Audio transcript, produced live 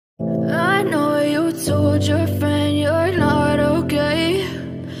told your friend you're not okay,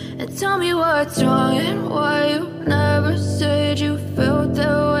 and tell me what's wrong and why you never said you felt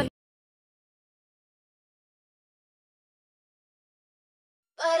that way.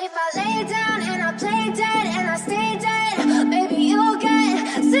 But if I lay down and I play dead and I stay dead, maybe you'll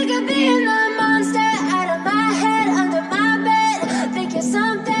get sick of being the monster out of my head, under my bed. Think you're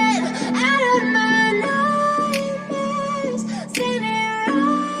something out of my nightmares, standing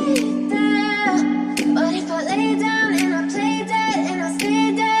right there. But if I lay down and I play dead and I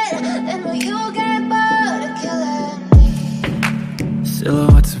stay dead, then will you get bored of killing me?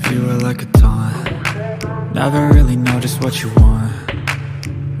 Silhouettes of you are like a taunt. Never really know just what you want.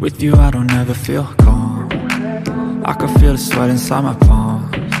 With you I don't ever feel calm. I can feel the sweat inside my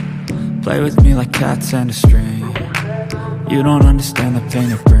palms. Play with me like cats and a string. You don't understand the pain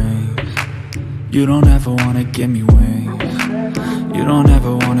it brings. You don't ever wanna give me wings. You don't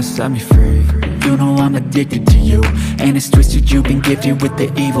ever wanna set me free. You know I'm addicted to you, and it's twisted, you've been gifted with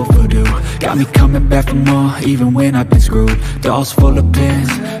the evil voodoo. Got me coming back for more, even when I've been screwed. Dolls full of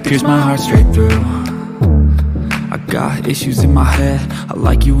pins, pierce my heart straight through. I got issues in my head, I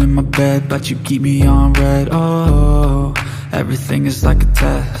like you in my bed, but you keep me on red. Oh, everything is like a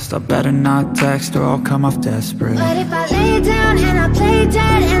test, I better not text or I'll come off desperate. But if I lay down and I play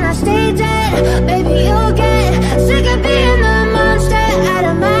dead and I stay dead, baby you'll get sick of being the monster out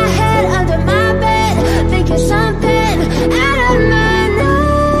of my head, under my bed. Think you're something out of my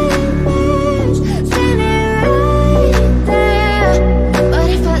nightmares, standing right there. But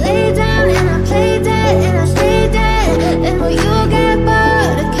if I lay down and I play dead and I stay dead, then will you get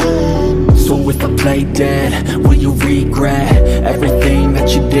bored of killing me? So if I play dead, will you regret everything that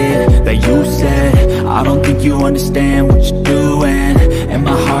you did, that you said? I don't think you understand what you're doing, and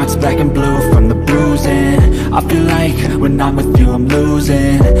my heart's black and blue from the bruising. I feel like when I'm with you I'm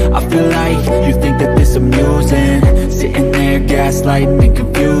losing. I feel like you think that this amusing, sitting there gaslighting and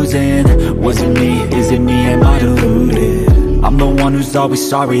confusing. Was it me? Is it me? Am I deluded? I'm the one who's always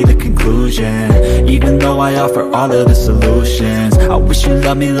sorry, the conclusion, even though I offer all of the solutions. I wish you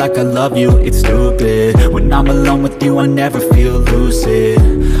loved me like I love you, it's stupid. When I'm alone with you I never feel lucid.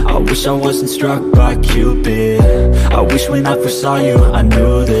 I wish I wasn't struck by Cupid. I wish when I first saw you I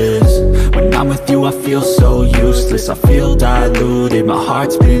knew this. When I'm with you I feel so useless, I feel diluted, my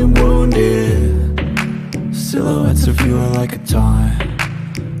heart's been wounded. Silhouettes of you are like a taunt.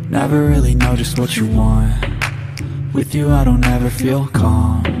 Never really know just what you want. With you I don't ever feel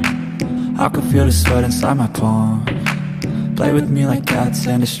calm. I can feel the sweat inside my palms. Play with me like cats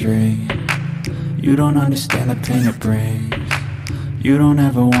and a string. You don't understand the pain it brings. You don't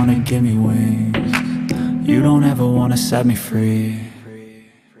ever wanna give me wings. You don't ever wanna set me free.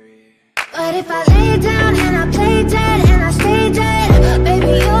 But if I lay down and I play dead and I stay dead,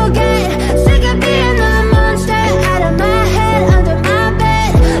 baby you'll get sick of being the monster out of my head, under my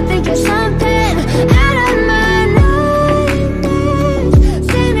bed. Think you're something out of my nightmares,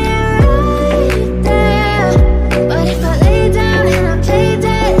 standing right there. But if I lay down and I play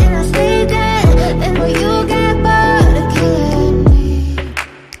dead and I stay dead, then will you get bored of killing me?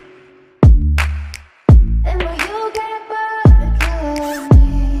 Then will you get bored of killing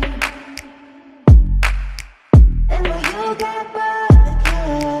me? And will you get bored of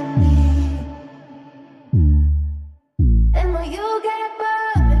killing me? And will you get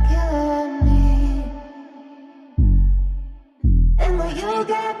bored of killing me? And will you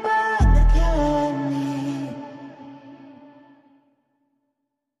get bored of killing me?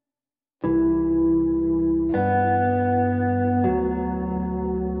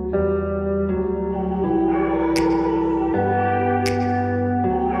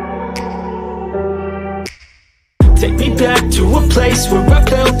 Take me back to a place where I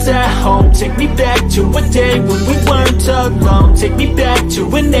felt at home. Take me back to a day when we weren't alone. Take me back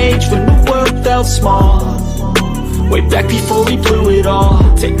to an age when the world felt small, way back before we blew it all.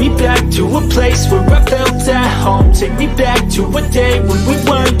 Take me back to a place where I felt at home. Take me back to a day when we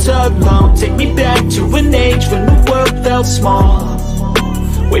weren't alone. Take me back to an age when the world felt small,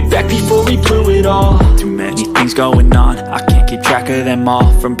 way back before we blew it all. Too many things going on, I can't keep track of them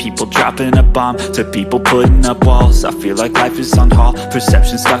all. From people dropping a bomb to people putting up walls. I feel like life is on hold,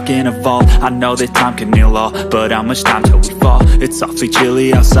 perception stuck in a vault. I know that time can heal all, but how much time till we fall? It's awfully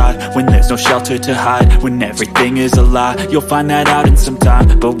chilly outside, when there's no shelter to hide. When everything is a lie, you'll find that out in some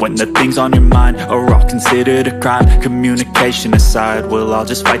time. But when the things on your mind are all considered a crime, communication aside, we'll all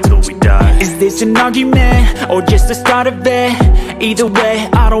just fight till we die. Is this an argument, or just the start of it? Either way,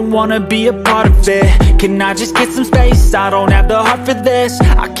 I don't wanna be a part of it. Can I just get some space? I don't have the heart for this.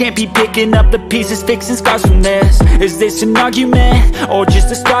 I can't be picking up the pieces, fixing scars from this. Is this an argument, or just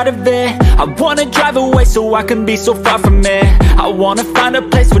the start of it? I wanna drive away so I can be so far from it. I wanna find a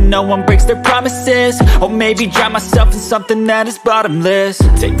place where no one breaks their promises, or maybe drown myself in something that is bottomless.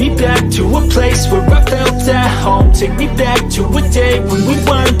 Take me back to a place where I felt at home. Take me back to a day when we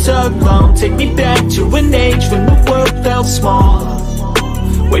weren't alone. Take me back to an age when the world felt small,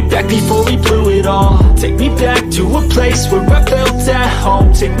 way back before we blew it all. Take me back to a place where I felt at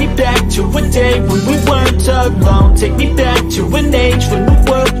home. Take me back to a day when we weren't alone. Take me back to an age when the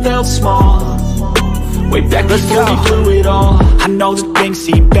world felt small, way back before we blew it all. I know that things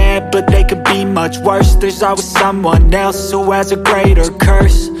seem bad, but they could be much worse. There's always someone else who has a greater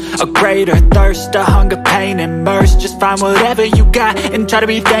curse, a greater thirst, a hunger, pain, and mercy. Just find whatever you got and try to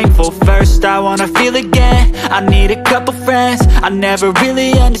be thankful first. I wanna feel again, I need a couple friends. I never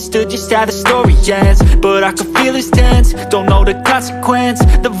really understood just how the story ends, but I can feel it's tense, don't know the consequence.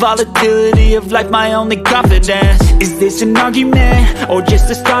 The volatility of life, my only confidence. Is this an argument, or just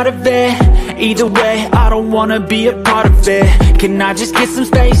the start of it? Either way, I don't wanna be a part of it. Can I just get some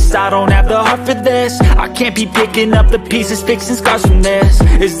space? I don't have the heart for this. I can't be picking up the pieces, fixing scars from this.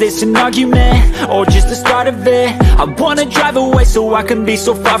 Is this an argument, or just the start of it? I wanna drive away so I can be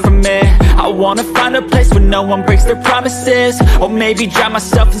so far from it. I wanna find a place where no one breaks their promises, or maybe drown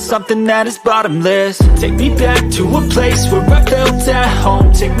myself in something that is bottomless. Take me back to a place where I felt at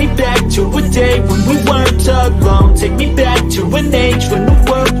home. Take me back to a day when we weren't alone. Take me back to an age when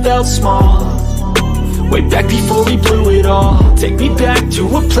the world felt small, way back before we blew it all. Take me back to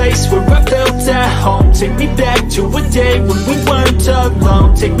a place where I felt at home. Take me back to a day when we weren't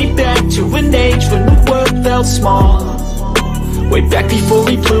alone. Take me back to an age when the world felt small, way back before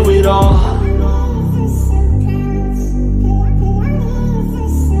we blew it all.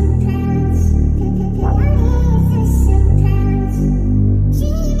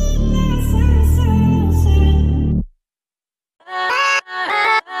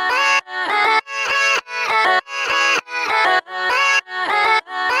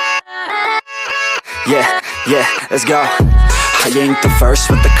 Yeah, let's go. I ain't the first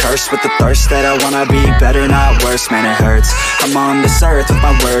with the curse, with the thirst that I wanna be better, not worse, man it hurts. I'm on this earth with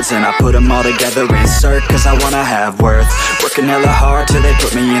my words and I put them all together, insert, cause I wanna have worth. Working hella hard till they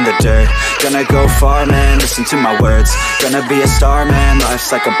put me in the dirt. Gonna go far, man, listen to my words. Gonna be a star, man,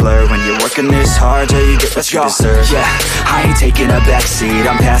 life's like a blur. When you're working this hard, yeah, you get what you deserve. Yeah, I ain't taking a backseat,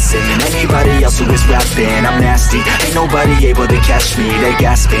 I'm passing anybody else who is rapping. I'm nasty, ain't nobody able to catch me. They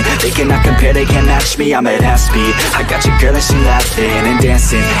gasping, they cannot compare, they can't match me. I'm at half speed, I got your girl and she laughing and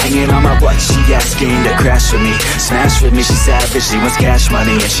dancing, hanging on my butt, she asking to crash with me, smash with me. She savage, she wants cash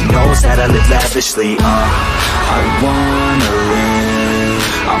money and she knows that I live lavishly. I wanna live,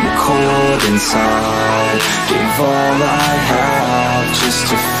 I'm cold inside. Give all I have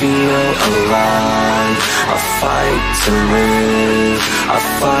just to feel alive. I fight to live, I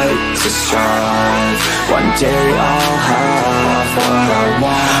fight to strive. One day I'll have what I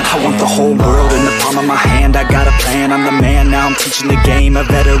want. I want the whole world in the palm of my hand. I got a plan, I'm the man. Now I'm teaching the game, a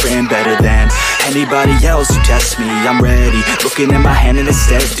veteran, better than anybody else who tests me. I'm ready, looking at my hand and it's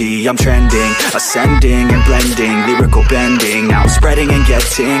steady. I'm trending, ascending and blending, lyrical bending. Now I'm spreading and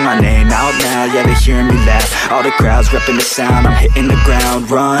getting my name out now. Yeah, they hearing me laugh, all the crowds repping the sound. I'm hitting the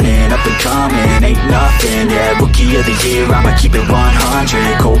ground, running, up and coming, ain't nothing. Yeah, rookie of the year, I'ma keep it 100.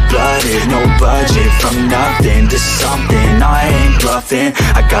 Cold-blooded, no budget, from nothing to something. I ain't bluffing,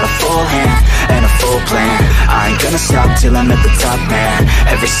 I got a full hand and a full plan. I ain't gonna stop till I'm at the top, man.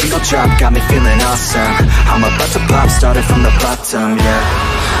 Every single drop got me feeling awesome. I'm about to pop, started from the bottom, yeah.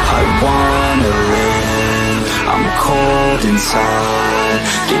 I wanna live, I'm cold inside.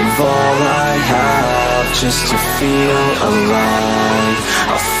 Give all I have just to feel alive.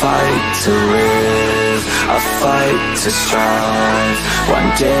 I fight to live, I fight to strive. One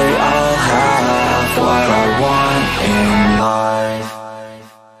day I'll have what I want in life.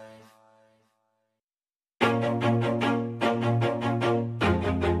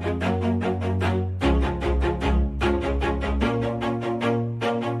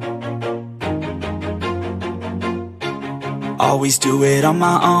 Always do it on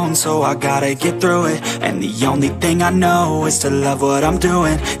my own, so I gotta get through it. And the only thing I know is to love what I'm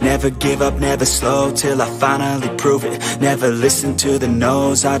doing. Never give up, never slow, till I finally prove it. Never listen to the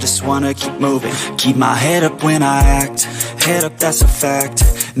no's, I just wanna keep moving. Keep my head up when I act, head up, that's a fact.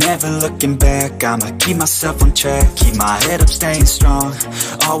 Never looking back, I'ma keep myself on track. Keep my head up, staying strong,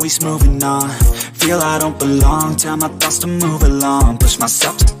 always moving on. Feel I don't belong, tell my thoughts to move along. Push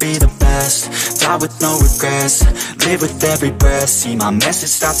myself to be the best, die with no regrets, live with every breath. See my message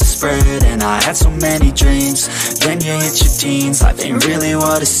start to spread, and I had so many dreams. Then you hit your teens, life ain't really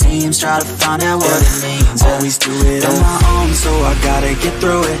what it seems. Try to find out what it means, always do it on my own, so I gotta get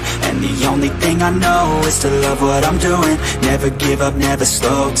through it. And the only thing I know is to love what I'm doing. Never give up, never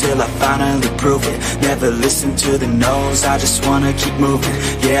slow, till I finally prove it. Never listen to the no's, I just wanna keep moving.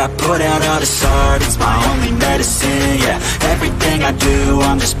 Yeah, I put out all this art, it's my only medicine. Yeah, everything I do,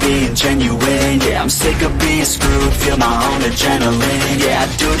 I'm just being genuine. Yeah, I'm sick of being screwed, feel my own adrenaline. Yeah, I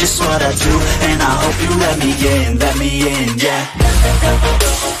do just what I do, and I hope you let me in, yeah.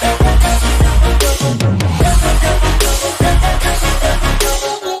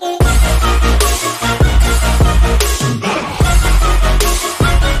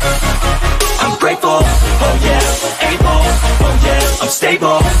 I'm grateful, oh yeah, able, oh yeah, I'm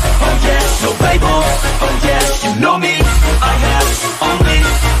stable, oh yeah, no label, oh yeah, you know me, I have only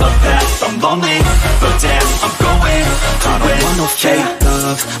a path, I'm lonely, but damn, I'm going to win. I want no fake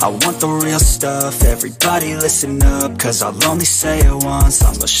love, I want the real stuff. Everybody listen up, cause I'll only say it once.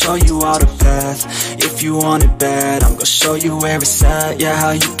 I'm gonna show you all the path, if you want it bad. I'm gonna show you where it's at, yeah,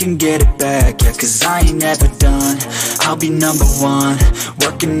 how you can get it back. Yeah, cause I ain't never done, I'll be number one.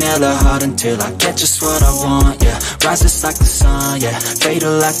 Working hella hard until I get just what I want, yeah. Rises like the sun, yeah,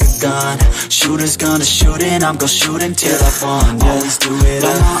 fatal like a gun. Shooter's gonna shoot and I'm gonna shoot until I won, yeah. Always do it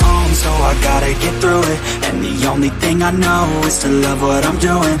on my own, so I gotta get through it. And the only thing I know is to love what I'm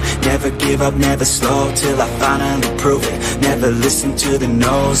doing. Never give up, never slow, till I finally prove it. Never listen to the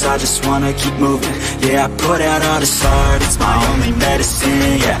no's, I just wanna keep moving. Yeah, I put out all this art, it's my only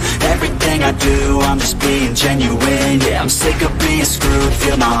medicine. Yeah, everything I do, I'm just being genuine. Yeah, I'm sick of being screwed,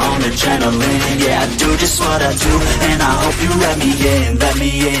 feel my own adrenaline. Yeah, I do just what I do, and I hope you let me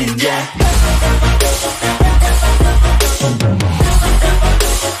in, yeah.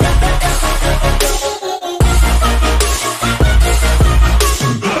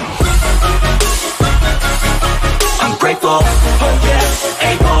 I'm grateful, oh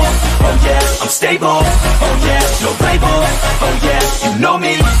yeah, able, oh yeah, I'm stable, oh yeah, no label, oh yeah, you know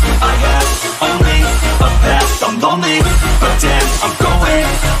me, I have only a path, I'm lonely, but damn, I'm going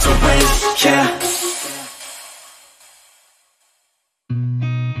to win, yeah.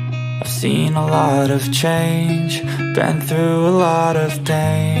 I've seen a lot of change, been through a lot of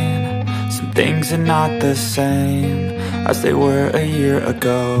pain. Some things are not the same as they were a year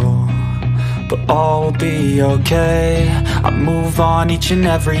ago, but all will be okay. I move on each and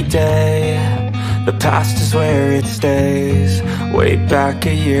every day. The past is where it stays, way back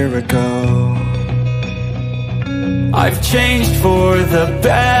a year ago. I've changed for the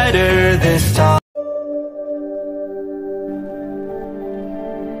better this time.